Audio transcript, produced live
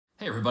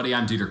Hey everybody,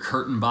 I'm Dieter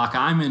Kurtenbach.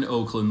 I'm in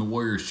Oakland. The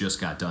Warriors just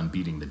got done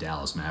beating the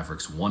Dallas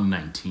Mavericks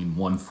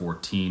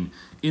 119-114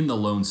 in the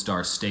Lone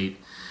Star State.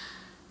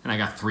 And I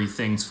got three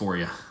things for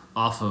you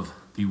off of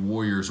the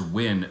Warriors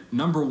win.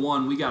 Number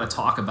one, we got to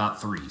talk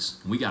about threes.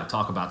 We got to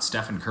talk about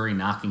Steph Curry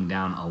knocking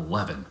down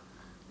 11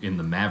 in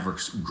the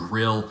Mavericks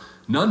grill.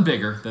 None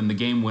bigger than the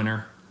game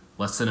winner.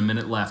 Less than a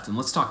minute left. And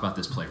let's talk about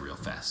this play real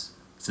fast.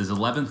 It's his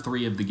 11th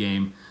three of the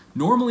game.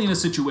 Normally in a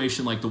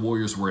situation like the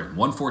Warriors were in,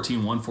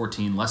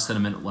 114, less than a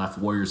minute left,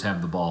 Warriors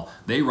have the ball.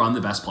 They run the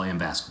best play in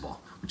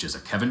basketball, which is a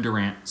Kevin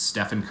Durant,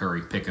 Stephen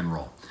Curry pick and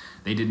roll.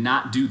 They did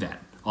not do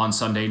that on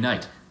Sunday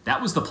night. That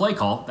was the play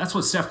call. That's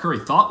what Steph Curry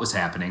thought was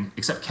happening,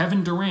 except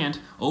Kevin Durant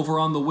over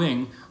on the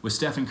wing with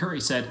Stephen Curry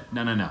said,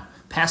 no.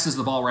 Passes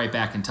the ball right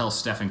back and tells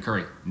Stephen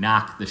Curry,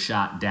 knock the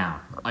shot down.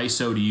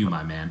 ISO to you,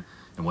 my man.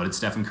 And what did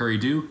Stephen Curry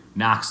do?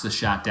 Knocks the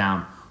shot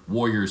down.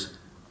 Warriors,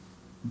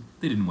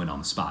 they didn't win on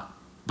the spot,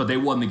 but they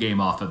won the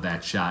game off of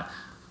that shot.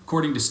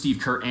 According to Steve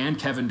Kerr and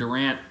Kevin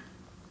Durant,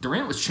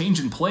 Durant was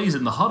changing plays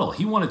in the huddle.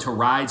 He wanted to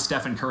ride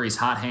Stephen Curry's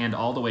hot hand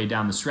all the way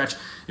down the stretch.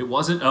 It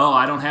wasn't,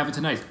 I don't have it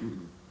tonight.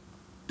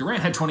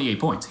 Durant had 28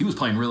 points. He was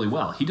playing really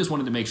well. He just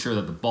wanted to make sure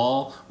that the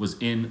ball was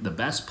in the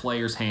best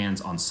player's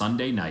hands on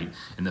Sunday night,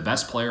 and the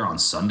best player on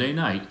Sunday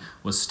night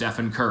was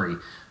Stephen Curry.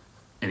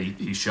 And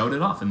he showed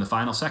it off in the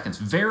final seconds.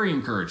 Very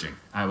encouraging,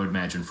 I would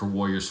imagine, for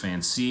Warriors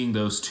fans, seeing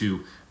those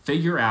two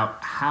figure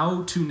out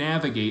how to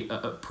navigate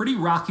a pretty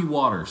rocky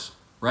waters,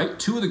 right?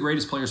 Two of the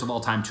greatest players of all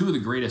time, two of the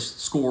greatest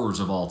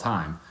scorers of all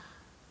time.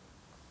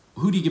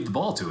 Who do you give the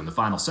ball to in the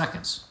final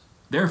seconds?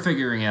 They're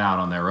figuring it out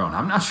on their own.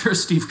 I'm not sure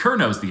Steve Kerr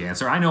knows the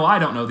answer. I know I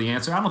don't know the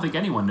answer. I don't think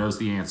anyone knows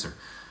the answer.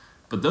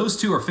 But those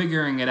two are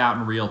figuring it out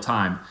in real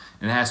time,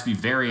 and it has to be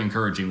very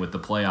encouraging with the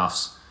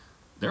playoffs.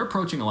 They're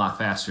approaching a lot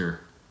faster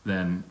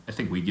than I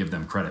think we give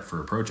them credit for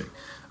approaching.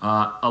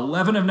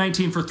 11 of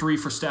 19 for three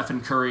for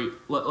Stephen Curry.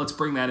 Let's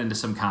bring that into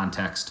some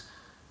context.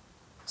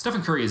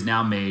 Stephen Curry has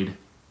now made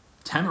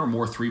 10 or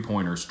more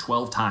three-pointers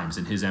 12 times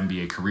in his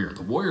NBA career.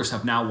 The Warriors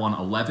have now won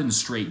 11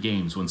 straight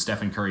games when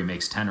Stephen Curry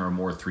makes 10 or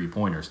more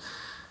three-pointers.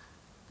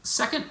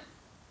 Second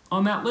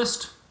on that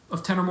list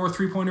of 10 or more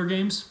three-pointer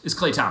games is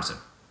Klay Thompson.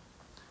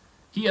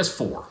 He has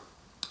 4.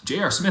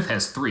 J.R. Smith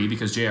has 3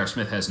 because J.R.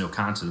 Smith has no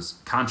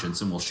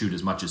conscience and will shoot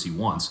as much as he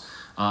wants.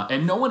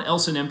 And no one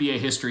else in NBA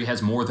history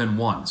has more than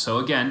 1. So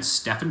again,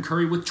 Stephen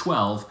Curry with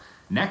 12.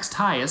 Next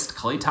highest,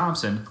 Klay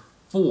Thompson,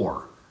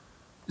 4.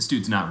 This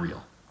dude's not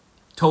real.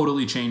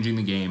 Totally changing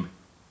the game,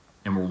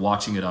 and we're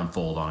watching it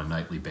unfold on a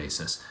nightly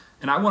basis.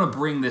 And I want to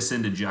bring this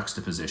into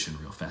juxtaposition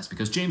real fast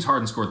because James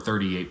Harden scored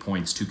 38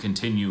 points to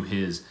continue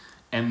his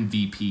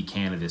MVP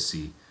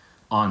candidacy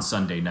on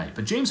Sunday night.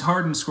 But James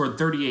Harden scored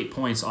 38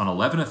 points on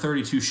 11 of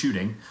 32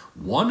 shooting,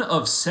 1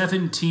 of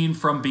 17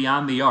 from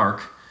beyond the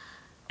arc,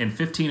 and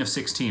 15 of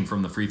 16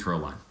 from the free throw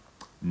line.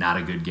 Not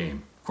a good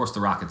game. Of course, the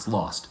Rockets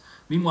lost.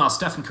 Meanwhile,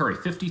 Stephen Curry,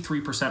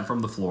 53% from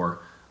the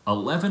floor,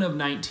 11 of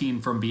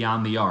 19 from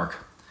beyond the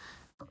arc.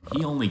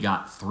 He only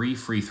got 3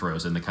 free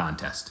throws in the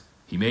contest.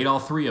 He made all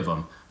 3 of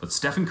them, but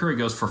Stephen Curry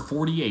goes for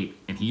 48,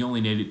 and he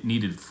only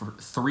needed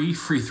 3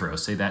 free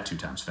throws. Say that 2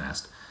 times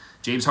fast.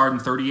 James Harden,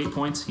 38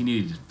 points. He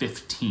needed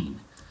 15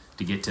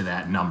 to get to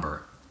that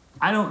number.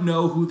 I don't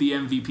know who the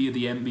MVP of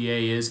the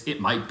NBA is. It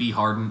might be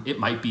Harden. It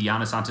might be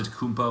Giannis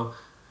Antetokounmpo.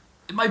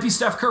 It might be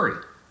Steph Curry.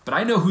 But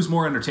I know who's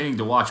more entertaining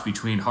to watch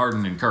between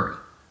Harden and Curry.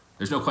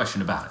 There's no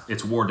question about it.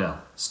 It's Wardell,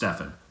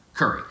 Stephen,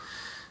 Curry.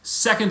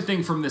 Second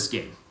thing from this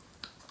game.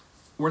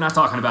 We're not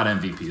talking about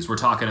MVPs. We're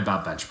talking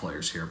about bench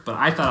players here. But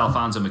I thought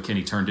Alfonzo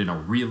McKinnie turned in a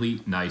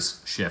really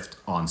nice shift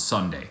on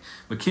Sunday.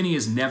 McKinnie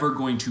is never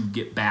going to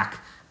get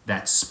back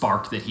that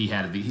spark that he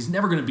had. He's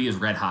never going to be as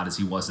red hot as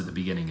he was at the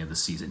beginning of the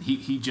season.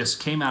 He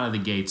just came out of the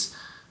gates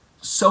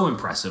so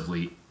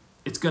impressively.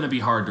 It's going to be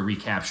hard to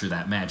recapture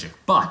that magic.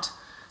 But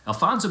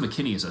Alfonzo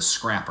McKinnie is a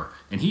scrapper,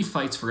 and he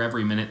fights for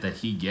every minute that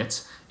he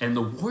gets, and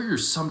the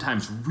Warriors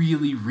sometimes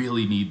really,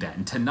 really need that.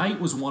 And tonight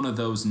was one of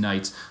those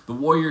nights. The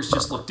Warriors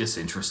just look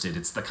disinterested.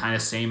 It's the kind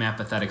of same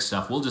apathetic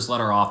stuff. We'll just let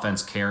our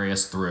offense carry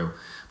us through.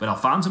 But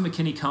Alfonzo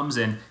McKinnie comes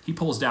in, he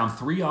pulls down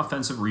 3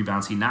 offensive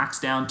rebounds, he knocks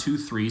down 2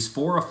 threes,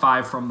 4 of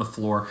 5 from the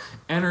floor,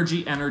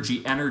 energy,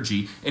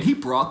 and he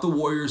brought the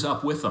Warriors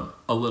up with him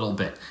a little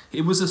bit.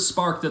 It was a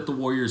spark that the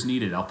Warriors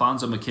needed.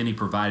 Alfonzo McKinnie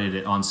provided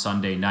it on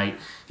Sunday night.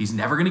 He's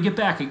never going to get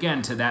back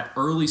again to that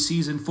early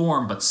season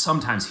form, but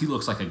sometimes he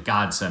looks like a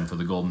godsend for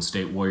the Golden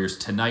State Warriors.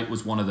 Tonight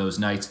was one of those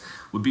nights.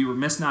 Would be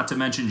remiss not to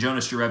mention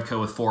Jonas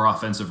Jerebko with 4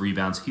 offensive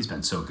rebounds. He's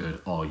been so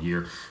good all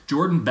year.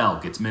 Jordan Bell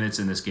gets minutes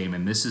in this game,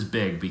 and this is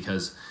big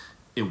because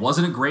it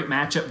wasn't a great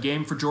matchup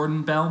game for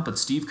Jordan Bell, but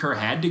Steve Kerr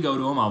had to go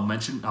to him.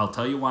 I'll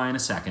tell you why in a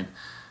second.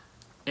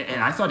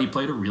 And I thought he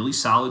played a really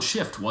solid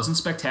shift. Wasn't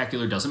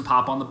spectacular, doesn't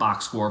pop on the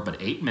box score,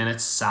 but 8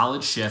 minutes,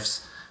 solid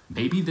shifts.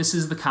 Maybe this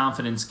is the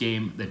confidence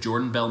game that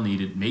Jordan Bell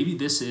needed. Maybe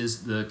this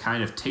is the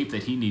kind of tape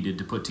that he needed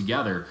to put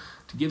together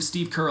to give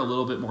Steve Kerr a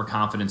little bit more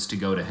confidence to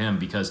go to him,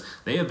 because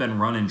they have been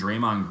running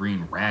Draymond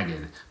Green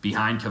ragged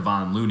behind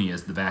Kevon Looney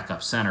as the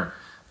backup center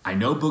I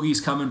know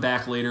Boogie's coming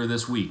back later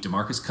this week,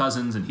 DeMarcus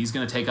Cousins, and he's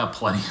going to take up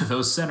plenty of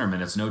those center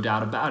minutes, no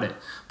doubt about it.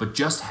 But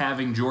just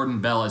having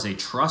Jordan Bell as a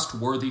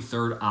trustworthy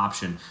third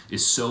option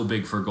is so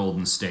big for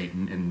Golden State,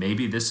 and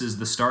maybe this is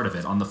the start of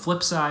it. On the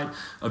flip side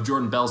of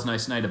Jordan Bell's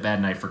nice night, a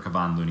bad night for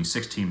Kevon Looney,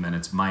 16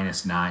 minutes,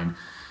 -9.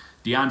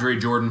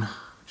 DeAndre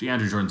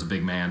Jordan's a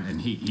big man,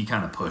 and he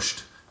kind of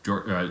pushed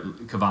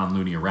Kevon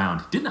Looney around.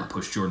 He did not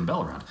push Jordan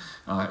Bell around.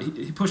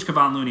 He pushed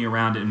Kevon Looney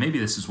around, and maybe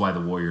this is why the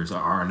Warriors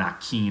are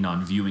not keen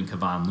on viewing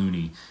Kevon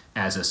Looney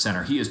as a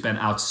center. He has been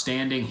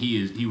outstanding.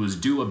 He was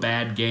due a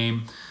bad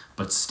game,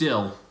 but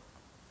still,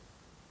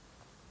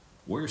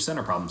 Warriors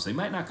center problems, they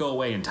might not go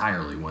away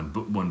entirely when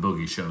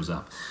Boogie shows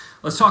up.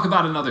 Let's talk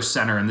about another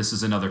center, and this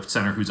is another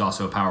center who's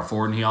also a power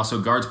forward, and he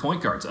also guards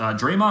point guards.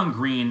 Draymond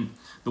Green,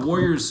 the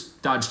Warriors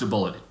dodged a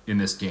bullet in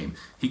this game.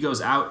 He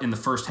goes out in the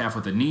first half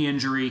with a knee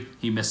injury.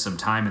 He missed some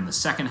time in the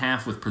second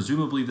half with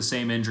presumably the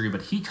same injury,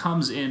 but he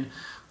comes in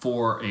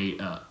for a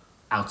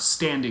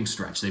outstanding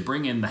stretch. They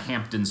bring in the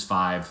Hamptons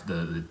 5,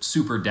 the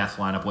super death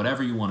lineup,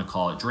 whatever you want to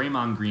call it.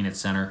 Draymond Green at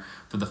center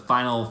for the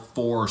final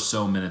 4 or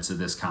so minutes of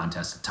this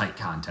contest, a tight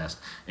contest.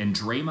 And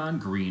Draymond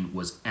Green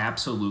was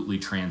absolutely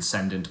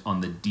transcendent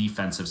on the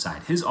defensive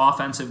side. His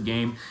offensive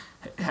game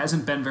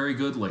hasn't been very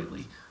good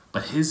lately,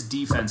 but his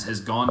defense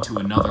has gone to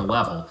another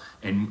level.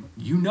 And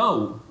you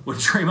know when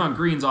Draymond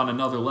Green's on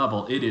another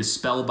level, it is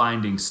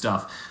spellbinding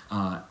stuff.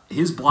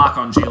 His block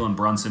on Jalen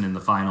Brunson in the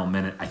final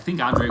minute, I think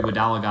Andre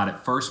Iguodala got it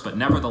first, but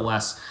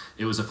nevertheless,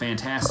 it was a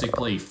fantastic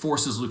play. He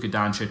forces Luka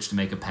Doncic to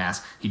make a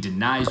pass. He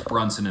denies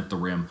Brunson at the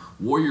rim.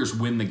 Warriors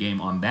win the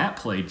game on that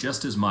play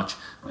just as much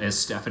as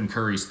Stephen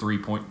Curry's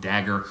three-point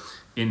dagger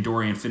in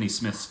Dorian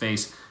Finney-Smith's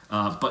face.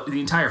 But the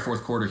entire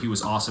fourth quarter, he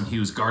was awesome. He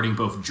was guarding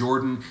both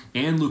Jordan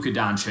and Luka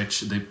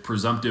Doncic, the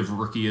presumptive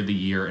rookie of the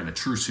year and a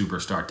true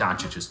superstar.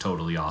 Doncic is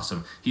totally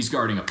awesome. He's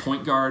guarding a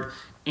point guard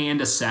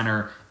and a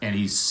center, and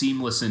he's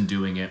seamless in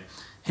doing it.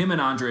 Him and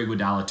Andre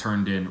Iguodala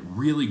turned in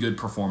really good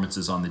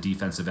performances on the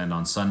defensive end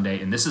on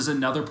Sunday, and this is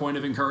another point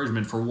of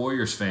encouragement for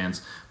Warriors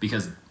fans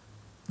because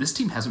this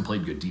team hasn't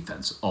played good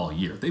defense all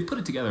year. They've put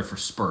it together for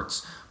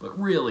spurts, but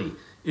really,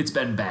 it's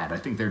been bad. I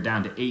think they're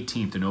down to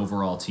 18th in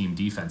overall team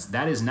defense.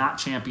 That is not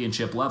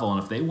championship level,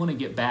 and if they want to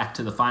get back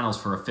to the finals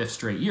for a 5th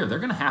straight year, they're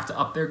going to have to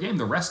up their game.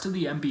 The rest of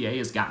the NBA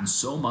has gotten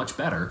so much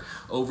better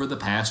over the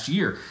past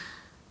year.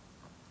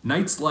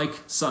 Nights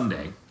like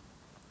Sunday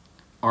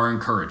are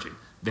encouraging.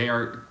 They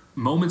are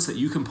moments that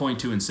you can point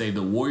to and say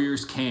the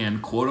Warriors can,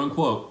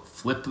 quote-unquote,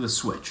 flip the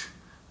switch.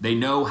 They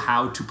know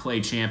how to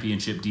play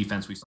championship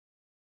defense. We saw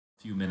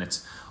a few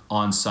minutes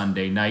on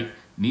Sunday night.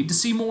 Need to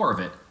see more of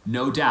it,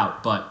 no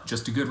doubt, but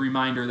just a good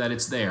reminder that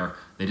it's there.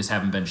 They just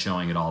haven't been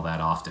showing it all that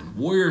often.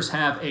 Warriors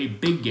have a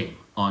big game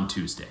on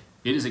Tuesday.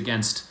 It is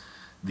against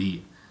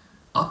the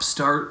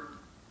upstart,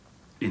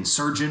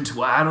 insurgent,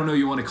 well, I don't know what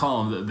you want to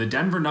call them. The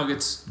Denver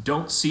Nuggets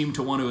don't seem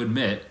to want to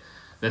admit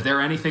that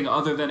they're anything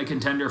other than a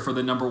contender for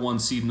the #1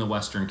 seed in the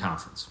Western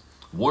Conference.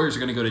 Warriors are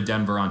going to go to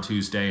Denver on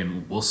Tuesday,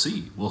 and we'll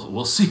see.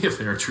 We'll see if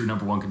they're a true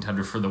 #1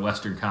 contender for the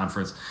Western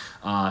Conference.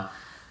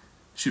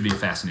 Should be a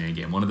fascinating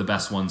game. One of the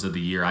best ones of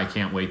the year. I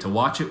can't wait to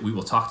watch it. We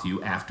will talk to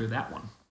you after that one.